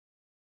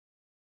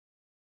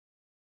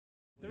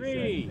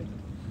3,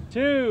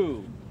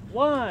 2,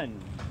 1.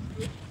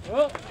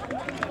 Oh.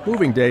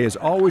 Moving day is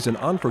always an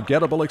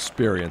unforgettable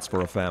experience for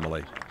a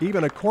family,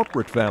 even a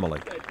corporate family,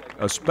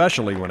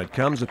 especially when it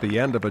comes at the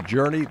end of a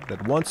journey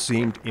that once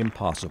seemed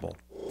impossible.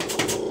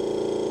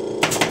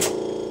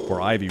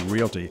 For Ivy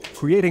Realty,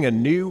 creating a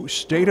new,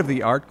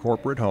 state-of-the-art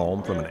corporate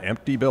home from an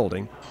empty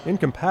building,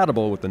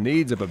 incompatible with the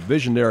needs of a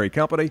visionary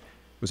company,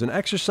 was an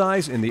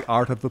exercise in the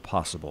art of the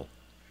possible.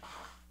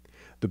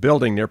 The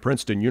building near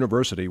Princeton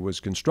University was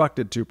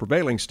constructed to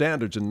prevailing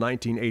standards in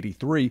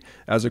 1983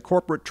 as a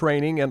corporate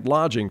training and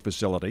lodging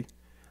facility,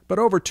 but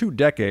over 2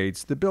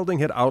 decades the building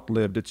had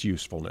outlived its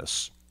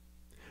usefulness.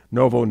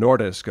 Novo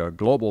Nordisk, a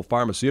global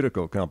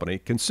pharmaceutical company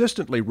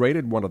consistently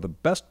rated one of the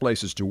best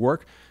places to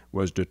work,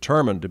 was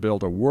determined to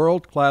build a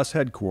world-class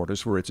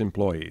headquarters for its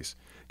employees.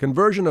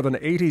 Conversion of an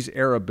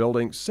 80s-era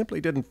building simply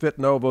didn't fit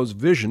Novo's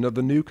vision of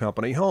the new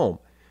company home.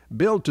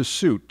 Build to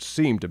suit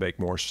seemed to make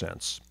more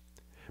sense.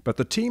 But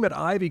the team at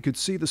Ivy could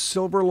see the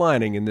silver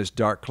lining in this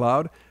dark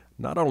cloud,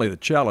 not only the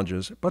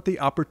challenges, but the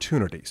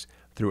opportunities,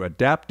 through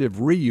adaptive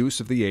reuse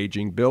of the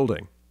aging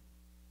building.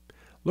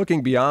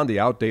 Looking beyond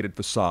the outdated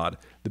facade,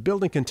 the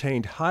building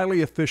contained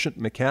highly efficient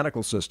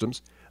mechanical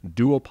systems,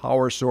 dual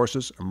power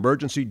sources,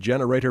 emergency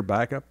generator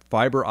backup,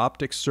 fiber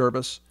optic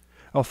service,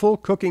 a full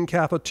cooking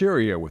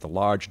cafeteria with a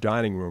large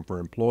dining room for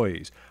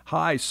employees,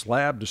 high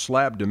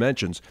slab-to-slab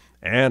dimensions,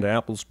 and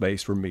ample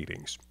space for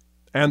meetings.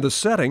 And the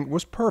setting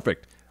was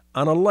perfect,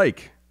 on a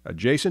lake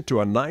adjacent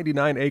to a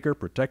 99-acre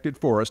protected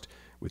forest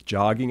with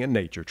jogging and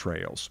nature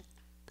trails.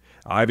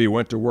 Ivy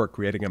went to work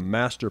creating a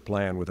master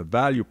plan with a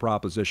value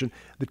proposition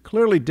that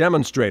clearly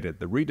demonstrated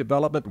the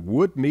redevelopment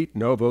would meet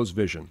Novo's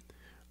vision.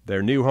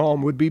 Their new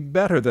home would be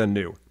better than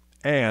new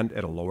and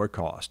at a lower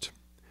cost.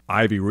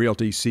 Ivy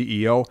Realty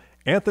CEO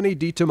Anthony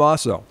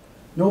DiTommaso.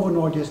 Novo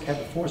Nordisk had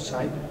the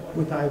foresight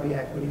with Ivy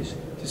Equities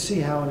to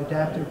see how an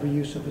adaptive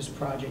reuse of this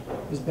project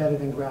is better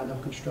than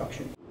ground-up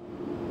construction.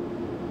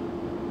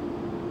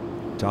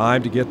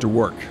 Time to get to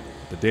work.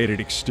 The dated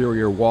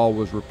exterior wall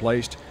was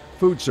replaced.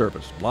 Food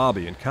service,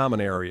 lobby, and common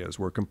areas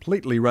were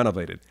completely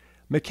renovated.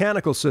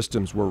 Mechanical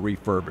systems were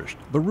refurbished.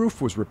 The roof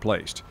was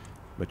replaced.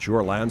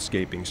 Mature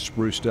landscaping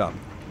spruced up.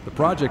 The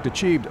project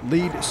achieved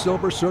LEED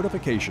Silver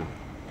certification.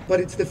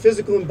 But it's the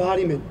physical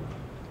embodiment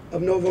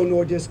of Novo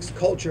Nordisk's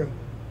culture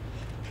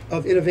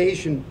of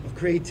innovation, of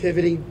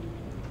creativity,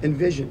 and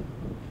vision.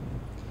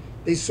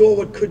 They saw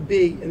what could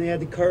be, and they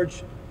had the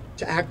courage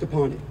to act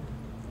upon it.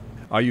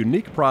 A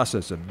unique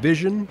process of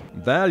vision,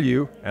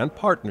 value, and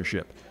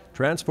partnership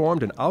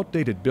transformed an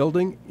outdated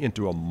building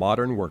into a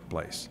modern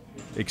workplace,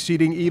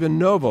 exceeding even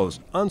Novo's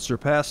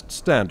unsurpassed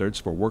standards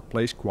for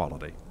workplace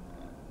quality.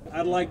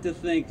 I'd like to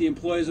thank the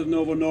employees of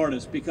Novo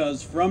Nordisk,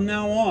 because from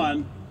now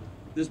on,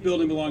 this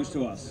building belongs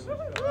to us.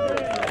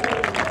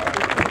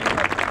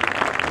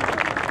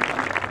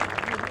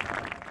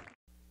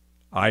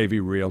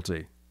 Ivy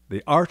Realty,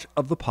 the art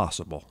of the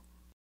possible.